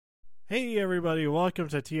Hey everybody, welcome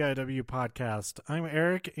to TIW Podcast. I'm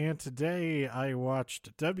Eric, and today I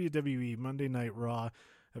watched WWE Monday Night Raw,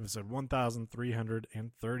 episode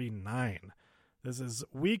 1339. This is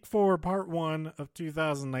week 4, part 1 of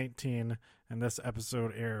 2019, and this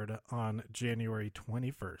episode aired on January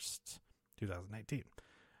 21st, 2019.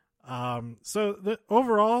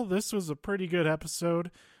 Overall, this was a pretty good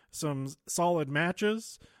episode. Some solid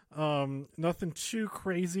matches. Nothing too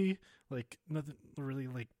crazy. Nothing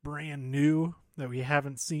really brand new that we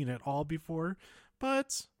haven't seen at all before,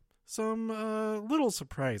 but some little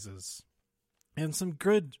surprises and some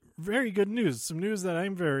very good news. Some news that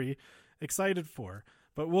I'm very excited for,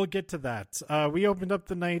 but we'll get to that. We opened up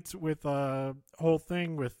the night with a whole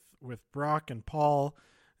thing with Brock and Paul,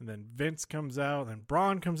 and then Vince comes out, and then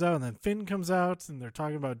Braun comes out, and then Finn comes out, and they're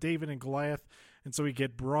talking about David and Goliath, and so we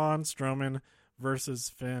get Braun Strowman versus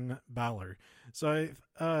Finn Balor. So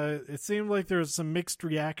it seemed like there was some mixed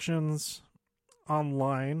reactions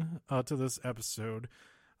online to this episode,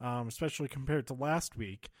 especially compared to last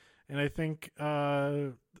week. And I think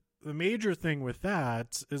the major thing with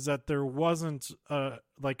that is that there wasn't a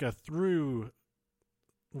through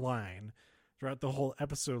line throughout the whole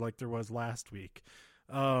episode like there was last week.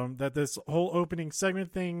 That this whole opening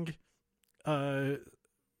segment thing, Finn,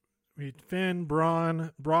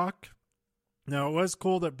 Braun, Brock. Now, it was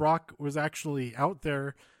cool that Brock was actually out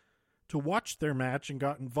there to watch their match and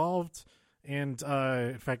got involved. And,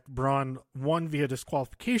 in fact, Braun won via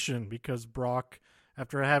disqualification because Brock,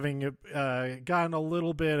 after having gotten a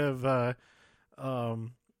little bit of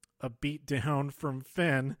a beat down from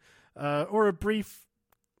Finn, or a brief,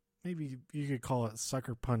 maybe you could call it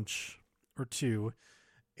sucker punch or two,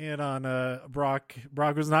 and on Brock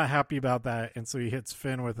was not happy about that, and so he hits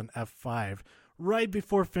Finn with an F5 right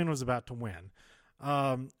before Finn was about to win.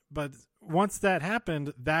 But once that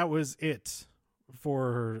happened, that was it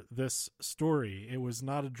for this story. It was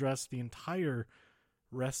not addressed the entire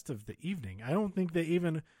rest of the evening. I don't think they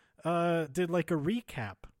even did a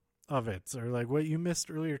recap of it or what you missed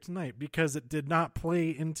earlier tonight, because it did not play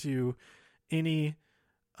into any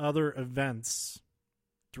other events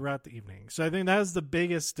throughout the evening. So I think that is the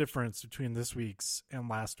biggest difference between this week's and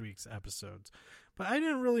last week's episodes. But I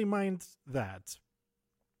didn't really mind that.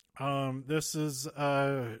 This is,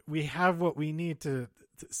 we have what we need to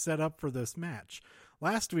set up for this match.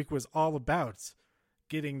 Last week was all about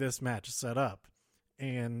getting this match set up.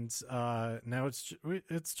 And, now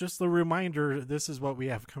it's just the reminder, this is what we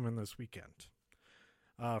have coming this weekend,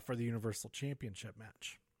 for the Universal Championship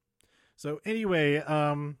match. So anyway,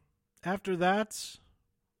 after that,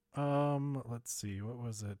 let's see, what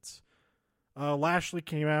was it? Lashley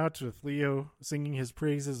came out with Leo singing his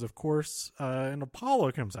praises, of course, and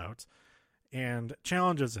Apollo comes out and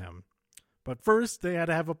challenges him. But first, they had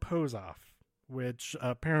to have a pose-off, which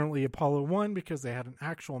apparently Apollo won because they had an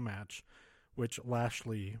actual match, which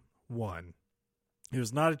Lashley won. It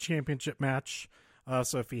was not a championship match,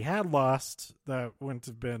 so if he had lost, that wouldn't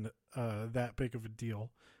have been that big of a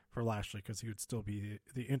deal for Lashley because he would still be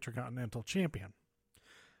the Intercontinental Champion.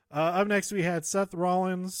 Up next, we had Seth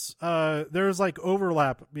Rollins. There's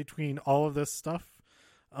overlap between all of this stuff.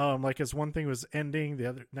 As one thing was ending,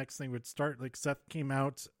 the next thing would start. Seth came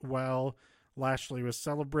out while Lashley was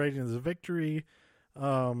celebrating his victory,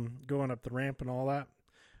 going up the ramp and all that.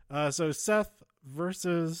 So Seth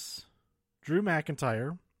versus Drew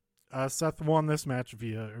McIntyre. Seth won this match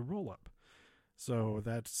via a roll-up. So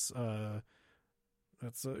that's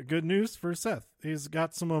good news for Seth. He's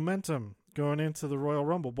got some momentum going into the Royal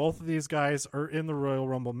Rumble. Both of these guys are in the Royal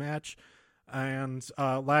Rumble match, and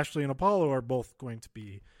Lashley and Apollo are both going to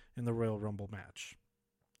be in the Royal Rumble match.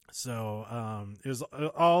 So it was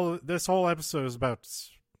this whole episode is about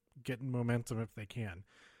getting momentum if they can.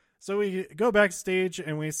 So we go backstage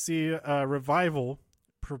and we see Revival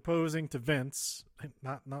proposing to Vince,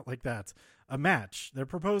 not like that, a match. They're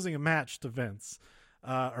proposing a match to Vince,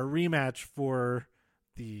 a rematch for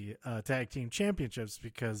the tag team championships,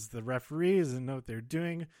 because the referees didn't know what they're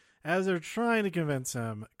doing. As they're trying to convince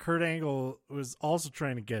him, Kurt Angle was also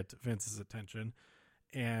trying to get Vince's attention.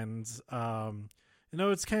 And,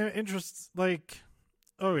 it's kind of interesting. They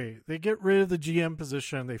get rid of the GM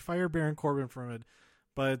position. They fire Baron Corbin from it.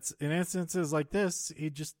 But in instances like this, he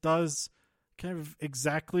just does kind of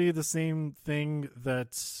exactly the same thing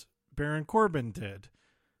that Baron Corbin did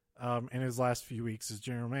in his last few weeks as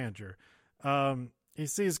general manager. He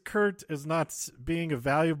sees Kurt as not being a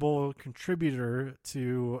valuable contributor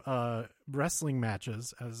to wrestling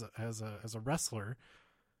matches as a wrestler,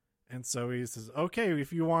 and so he says, "Okay,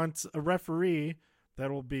 if you want a referee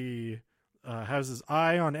that'll be has his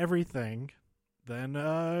eye on everything, then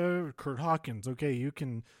Kurt Hawkins. Okay, you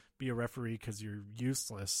can be a referee because you're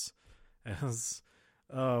useless as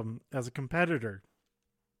a competitor,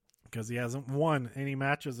 because he hasn't won any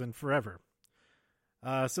matches in forever.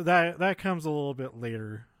 So that comes a little bit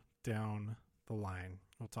later down the line.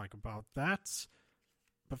 We'll talk about that.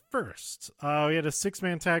 But first, we had a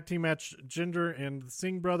 6-man tag team match, Jinder and the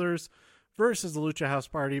Singh brothers versus the Lucha House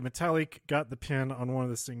Party. Metalik got the pin on one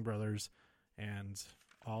of the Singh brothers, and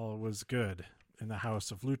all was good in the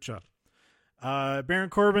House of Lucha. Baron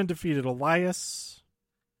Corbin defeated Elias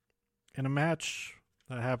in a match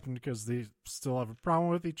that happened because they still have a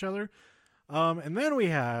problem with each other. And then we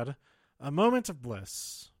had a Moment of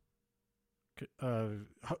Bliss,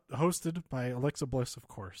 hosted by Alexa Bliss, of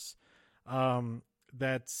course.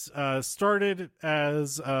 That started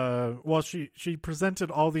as she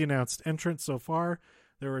presented all the announced entrants so far.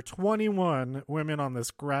 There were 21 women on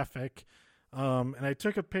this graphic, and I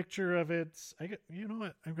took a picture of it. You know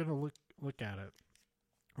what? I'm gonna look at it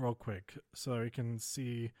real quick so I can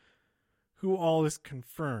see who all is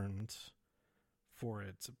confirmed for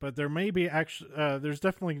it. But there may be there's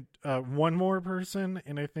definitely one more person,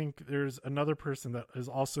 and I think there's another person that is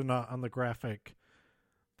also not on the graphic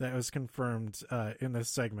that was confirmed in this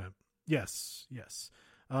segment. Yes.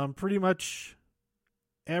 Pretty much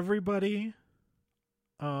everybody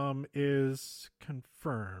is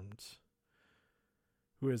confirmed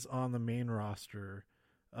who is on the main roster,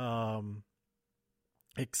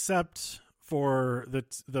 except for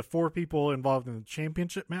the 4 people involved in the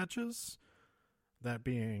championship matches, that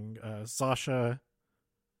being Sasha,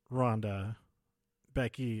 Ronda,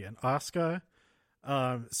 Becky, and Asuka.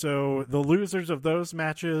 So the losers of those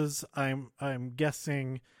matches, I'm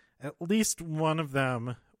guessing at least one of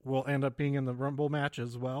them will end up being in the Rumble match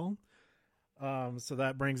as well. So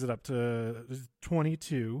that brings it up to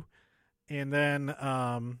 22. And then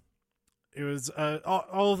it was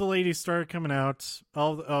all of the ladies started coming out.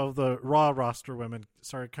 All of the Raw roster women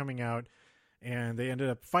started coming out, and they ended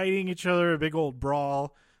up fighting each other, a big old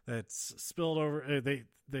brawl that's spilled over. They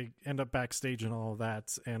end up backstage and all of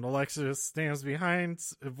that, and Alexa stands behind,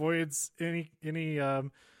 avoids any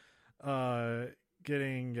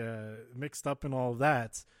getting mixed up in all of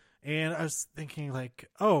that. And I was thinking, like,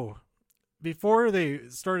 oh, before they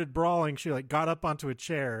started brawling, she like got up onto a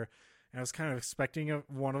chair, and I was kind of expecting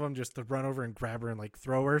one of them just to run over and grab her and like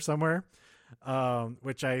throw her somewhere,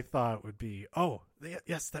 which I thought would be, oh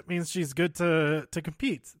yes, that means she's good to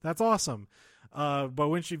compete. That's awesome. But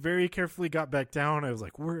when she very carefully got back down, I was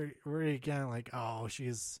like, worry again. Like, oh,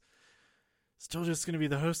 she's still just going to be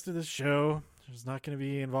the host of the show. She's not going to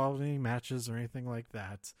be involved in any matches or anything like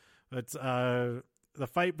that. But the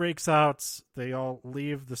fight breaks out. They all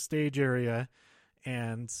leave the stage area,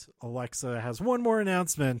 and Alexa has one more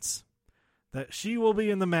announcement that she will be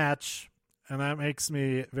in the match, and that makes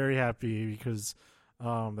me very happy because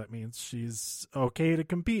that means she's okay to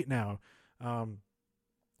compete now.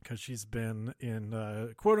 Because she's been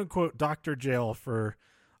in quote-unquote doctor jail for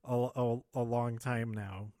a long time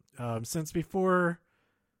now. Since before,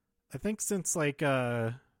 I think since like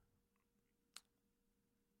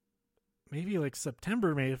maybe like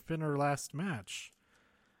September may have been her last match.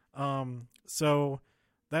 So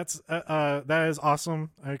that is awesome.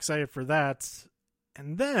 I'm excited for that.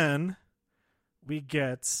 And then we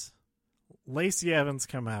get Lacey Evans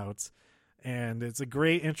come out. And it's a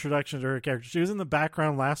great introduction to her character. She was in the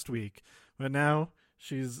background last week, but now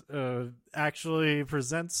she's actually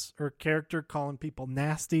presents her character calling people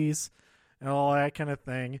nasties and all that kind of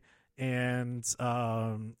thing. And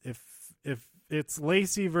if it's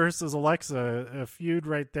Lacey versus Alexa, a feud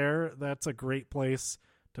right there, that's a great place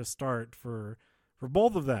to start for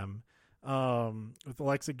both of them. With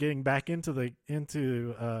Alexa getting back into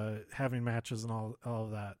having matches and all of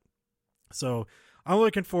that. So I'm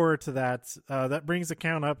looking forward to that. That brings the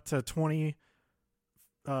count up to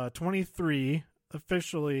 23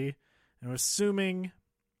 officially. And I'm assuming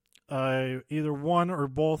either one or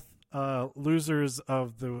both losers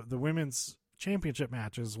of the women's championship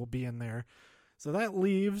matches will be in there. So that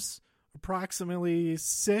leaves approximately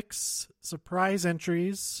 6 surprise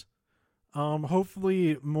entries.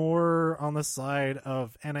 Hopefully more on the side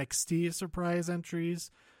of NXT surprise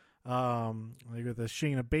entries. Like with the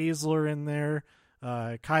Shayna Baszler in there.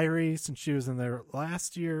 Kyrie, since she was in there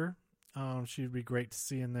last year, she'd be great to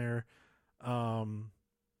see in there. Candice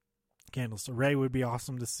LeRae would be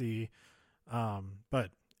awesome to see.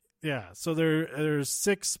 But yeah, so there's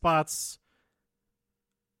 6 spots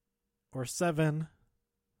or 7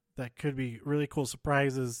 that could be really cool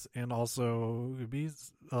surprises, and also could be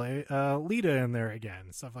Lita in there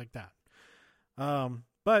again, stuff like that.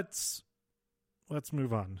 But let's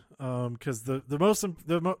move on, because the most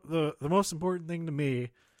important thing to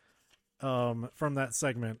me from that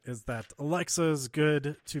segment is that Alexa is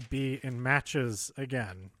good to be in matches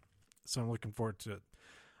again. So I'm looking forward to it.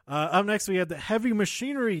 Up next, we had the Heavy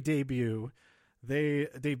Machinery debut. They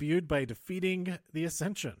debuted by defeating the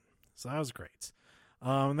Ascension. So that was great.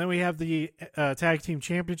 And then we have the Tag Team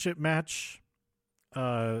Championship match.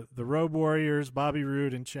 The Road Warriors, Bobby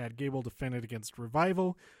Roode and Chad Gable defended against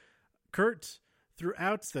Revival. Kurt,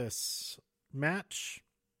 throughout this match,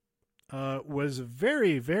 was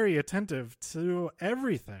very, very attentive to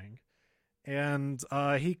everything. And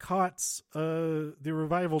he caught the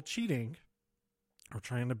Revival cheating or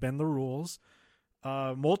trying to bend the rules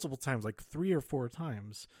multiple times, like 3 or 4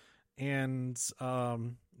 times. And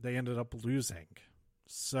they ended up losing.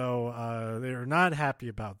 So they're not happy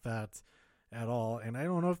about that at all. And I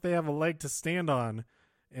don't know if they have a leg to stand on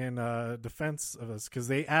in defense of us, because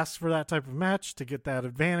they asked for that type of match to get that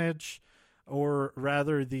advantage, or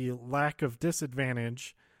rather the lack of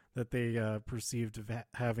disadvantage that they perceived of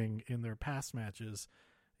having in their past matches.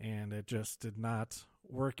 And it just did not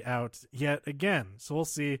work out yet again. So we'll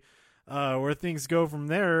see where things go from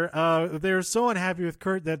there. They're so unhappy with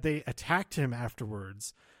Kurt that they attacked him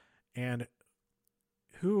afterwards. And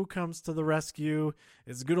who comes to the rescue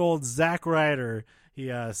is good old Zack Ryder.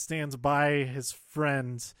 He stands by his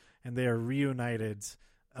friend, and they are reunited.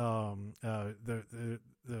 The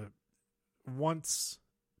once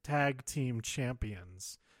tag team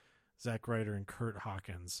champions, Zack Ryder and Kurt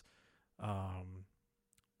Hawkins.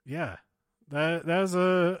 Yeah, that was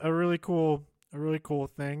a really cool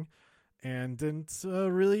thing, and didn't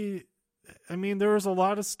really. I mean, there was a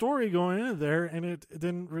lot of story going into there, and it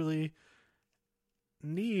didn't really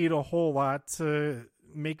need a whole lot to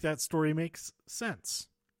make that story make sense,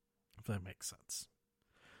 if that makes sense.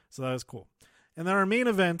 So that was cool. And then our main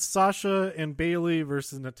event, Sasha and Bayley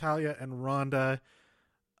versus Natalya and Ronda.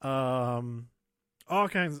 All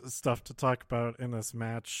kinds of stuff to talk about in this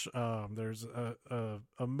match. There's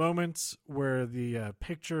a moment where the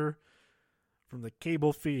picture from the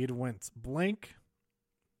cable feed went blank.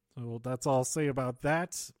 So that's all I'll say about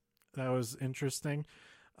that. That was interesting.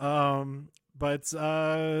 But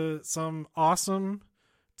some awesome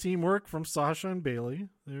teamwork from Sasha and Bayley.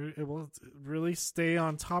 They're able to really stay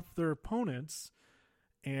on top of their opponents.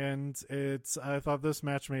 And I thought this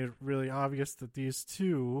match made it really obvious that these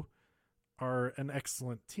two are an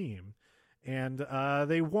excellent team. And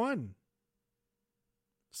they won.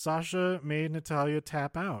 Sasha made Natalya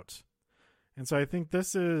tap out. And so I think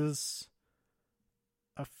this is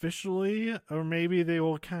officially, or maybe they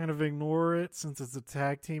will kind of ignore it since it's a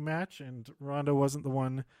tag team match and Ronda wasn't the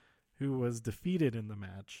one who was defeated in the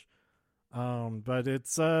match. But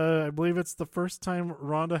it's I believe it's the first time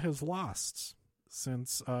Ronda has lost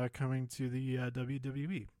since coming to the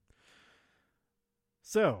WWE.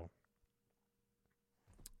 So,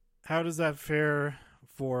 how does that fare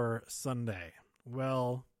for Sunday?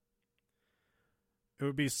 Well, it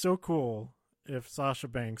would be so cool if Sasha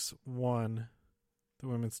Banks won the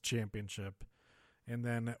Women's Championship and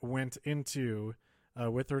then went into,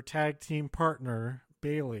 with her tag team partner,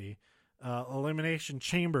 Bayley, Elimination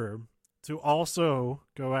Chamber to also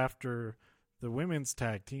go after the Women's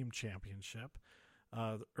Tag Team Championship.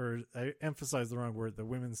 Or I emphasize the wrong word, the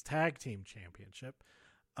Women's Tag Team Championship.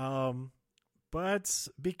 But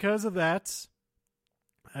because of that,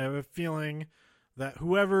 I have a feeling that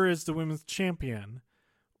whoever is the women's champion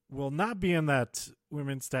will not be in that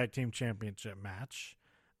Women's Tag Team Championship match,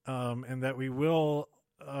 and that we will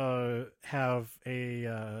have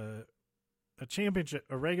a championship,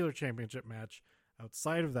 a regular championship match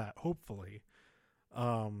outside of that, hopefully,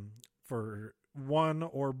 for one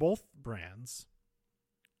or both brands,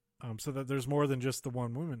 so that there's more than just the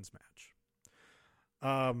one women's match.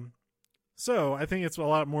 So I think it's a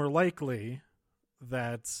lot more likely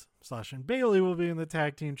that Sasha and Bayley will be in the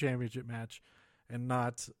tag team championship match and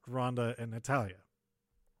not Ronda and Natalya.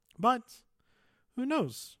 But who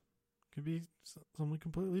knows? Could be something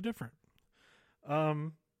completely different.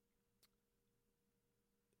 Finn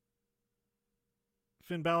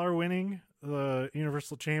Balor winning the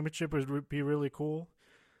Universal Championship would be really cool,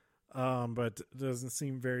 but doesn't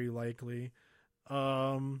seem very likely.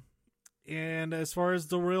 And as far as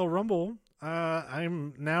the Royal Rumble,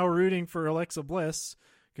 I'm now rooting for Alexa Bliss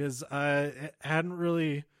because I hadn't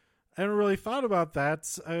really thought about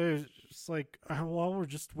that. I was just like, well, we're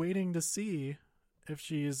just waiting to see if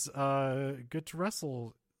she's good to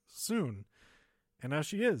wrestle soon, and now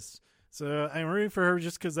she is. So I'm rooting for her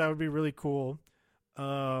just because that would be really cool.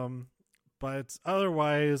 But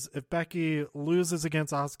otherwise, if Becky loses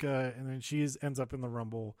against Asuka and then she ends up in the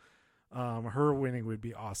Rumble, her winning would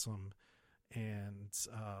be awesome. And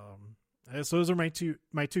So those are my two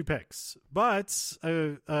picks. But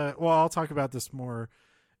I'll talk about this more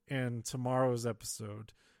in tomorrow's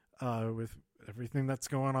episode with everything that's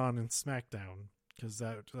going on in SmackDown, because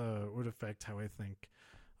that would affect how I think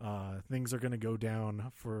things are going to go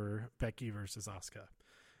down for Becky versus Asuka.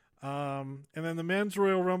 And then the men's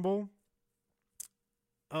Royal Rumble.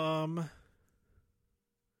 Wow,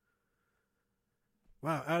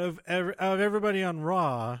 out of everybody on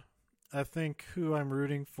Raw, I think who I'm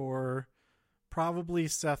rooting for, probably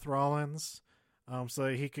Seth Rollins, so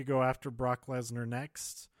that he could go after Brock Lesnar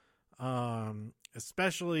next.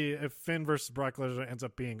 Especially if Finn versus Brock Lesnar ends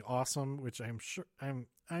up being awesome, which I'm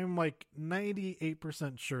like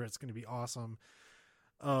 98% sure it's going to be awesome.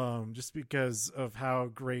 Just because of how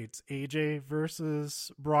great AJ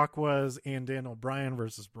versus Brock was and Daniel Bryan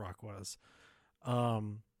versus Brock was.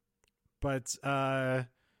 And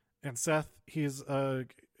Seth, he's kind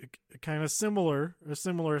of a similar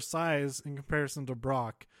size in comparison to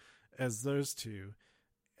Brock as those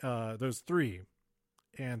three.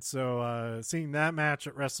 And so seeing that match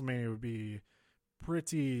at WrestleMania would be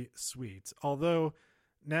pretty sweet. Although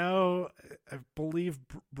now I believe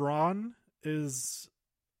Braun is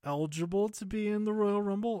eligible to be in the Royal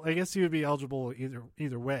Rumble. I guess he would be eligible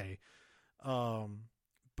either way.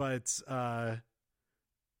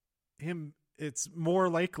 It's more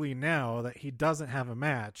likely now that he doesn't have a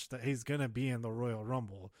match that he's going to be in the Royal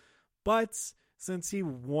Rumble. But since he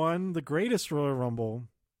won the greatest Royal Rumble,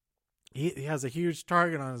 he has a huge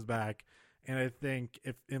target on his back. And I think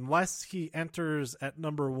unless he enters at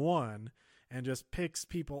number 1 and just picks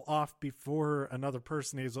people off before another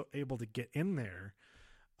person is able to get in there,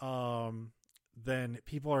 then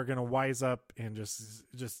people are going to wise up and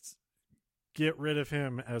just get rid of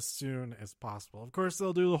him as soon as possible. Of course,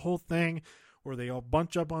 they'll do the whole thing where they all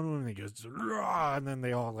bunch up on him and he goes, Rah! And then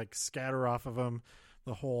they all like scatter off of him.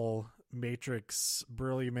 The whole Matrix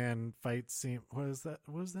Burly Man fight scene. What was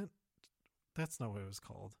that? That's not what it was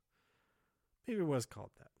called. Maybe it was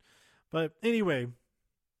called that. But anyway,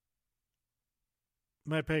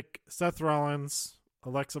 my pick, Seth Rollins,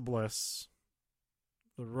 Alexa Bliss,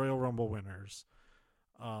 the Royal Rumble winners.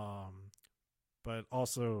 But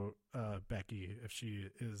also Becky if she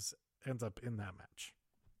ends up in that match.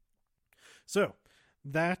 So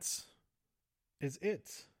that is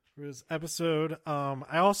it for this episode.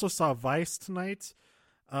 I also saw Vice tonight,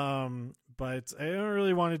 but I don't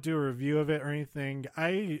really want to do a review of it or anything.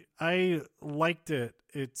 I liked it.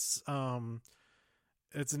 It's an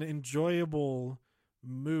enjoyable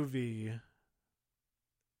movie.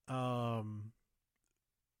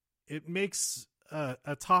 It makes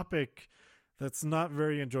a topic that's not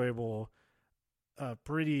very enjoyable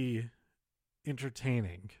pretty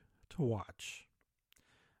entertaining to watch.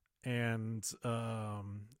 And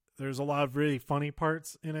there's a lot of really funny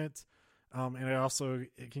parts in it. And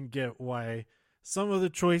it can get why some of the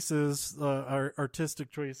choices are artistic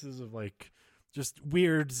choices of like just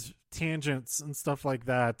weird tangents and stuff like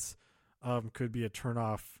that could be a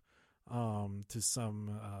turnoff to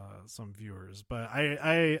some viewers. But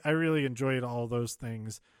I really enjoyed all those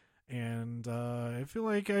things. And I feel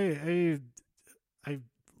like I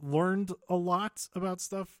learned a lot about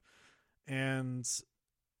stuff, and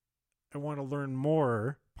I want to learn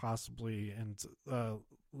more possibly and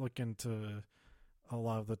look into a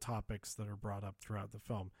lot of the topics that are brought up throughout the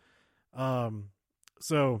film.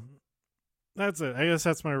 So that's it. I guess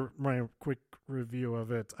that's my quick review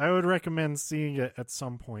of it. I would recommend seeing it at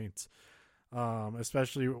some point,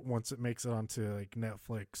 especially once it makes it onto like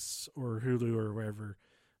Netflix or Hulu or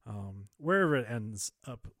wherever it ends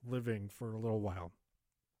up living for a little while.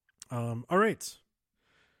 All right.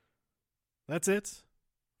 That's it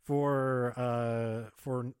for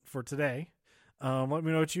today. Let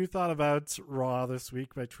me know what you thought about Raw this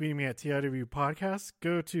week by tweeting me at TIW Podcast.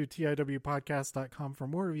 Go to TIWpodcast.com for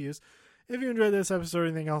more reviews. If you enjoyed this episode or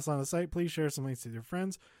anything else on the site, please share some links with your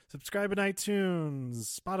friends. Subscribe on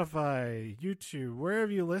iTunes, Spotify, YouTube,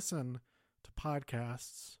 wherever you listen to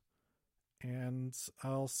podcasts. And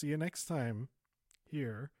I'll see you next time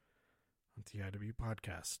here on TIW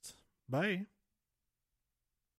Podcast. Bye.